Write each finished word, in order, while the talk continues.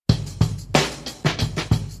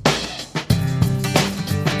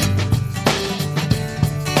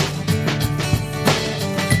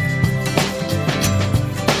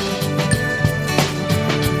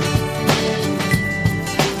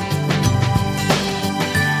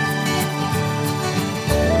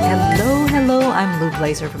I'm Lou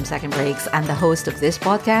Blazer from Second Breaks and the host of this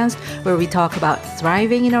podcast where we talk about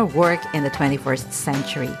thriving in our work in the 21st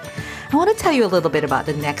century. I want to tell you a little bit about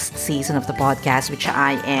the next season of the podcast, which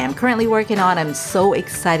I am currently working on. I'm so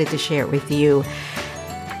excited to share it with you.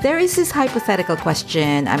 There is this hypothetical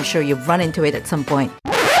question. I'm sure you've run into it at some point.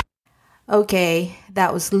 Okay,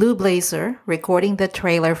 that was Lou Blazer recording the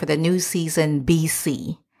trailer for the new season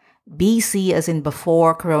BC. BC as in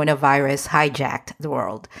before coronavirus hijacked the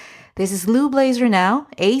world. This is Lou Blazer now,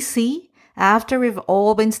 AC, after we've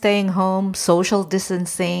all been staying home, social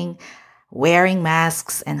distancing, wearing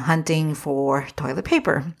masks, and hunting for toilet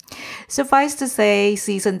paper. Suffice to say,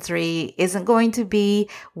 season 3 isn't going to be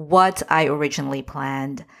what I originally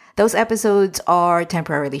planned. Those episodes are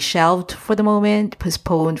temporarily shelved for the moment,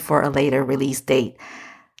 postponed for a later release date.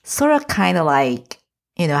 Sort of kind of like,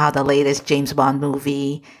 how the latest James Bond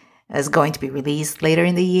movie is going to be released later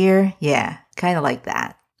in the year. Yeah, kind of like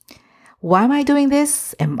that. Why am I doing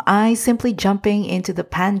this? Am I simply jumping into the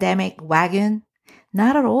pandemic wagon?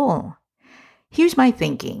 Not at all. Here's my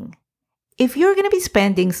thinking. If you're going to be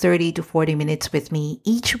spending 30 to 40 minutes with me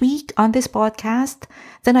each week on this podcast,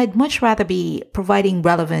 then I'd much rather be providing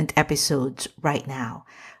relevant episodes right now.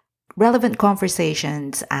 Relevant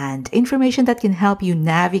conversations and information that can help you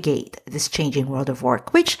navigate this changing world of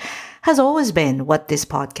work, which has always been what this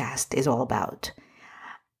podcast is all about.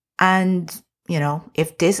 And,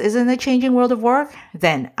 if this isn't a changing world of work,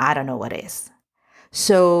 then I don't know what is.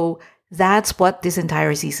 So that's what this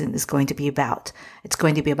entire season is going to be about. It's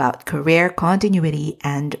going to be about career continuity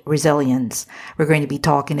and resilience. We're going to be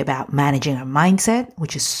talking about managing our mindset,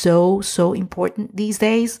 which is so important these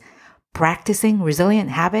days. Practicing resilient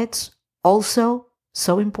habits, also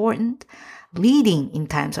so important. Leading in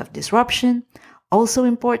times of disruption, also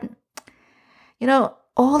important.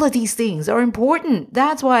 All of these things are important.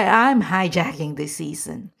 That's why I'm hijacking this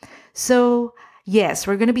season. So, yes,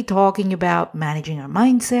 we're going to be talking about managing our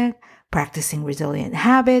mindset, practicing resilient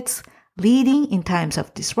habits, leading in times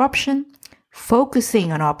of disruption,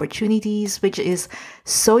 focusing on opportunities, which is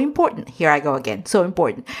so important. Here I go again. So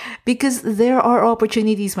important. Because there are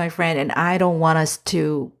opportunities, my friend, and I don't want us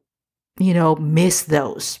to, miss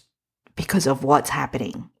those because of what's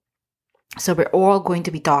happening. So we're all going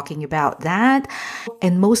to be talking about that.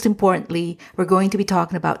 And most importantly, we're going to be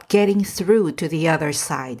talking about getting through to the other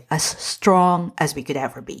side as strong as we could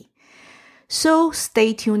ever be. So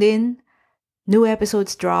stay tuned in. New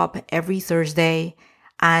episodes drop every Thursday.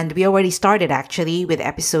 And we already started actually with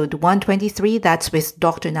episode 123. That's with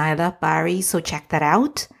Dr. Naila Barry. So check that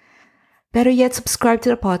out. Better yet, subscribe to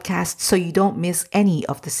the podcast so you don't miss any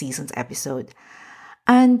of the season's episode.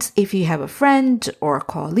 And if you have a friend or a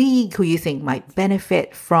colleague who you think might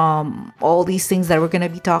benefit from all these things that we're going to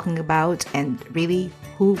be talking about, and really,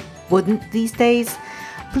 who wouldn't these days,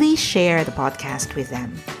 please share the podcast with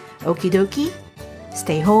them. Okie dokie,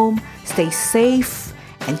 stay home, stay safe,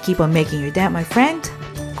 and keep on making your dent, my friend.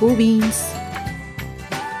 Cool beans.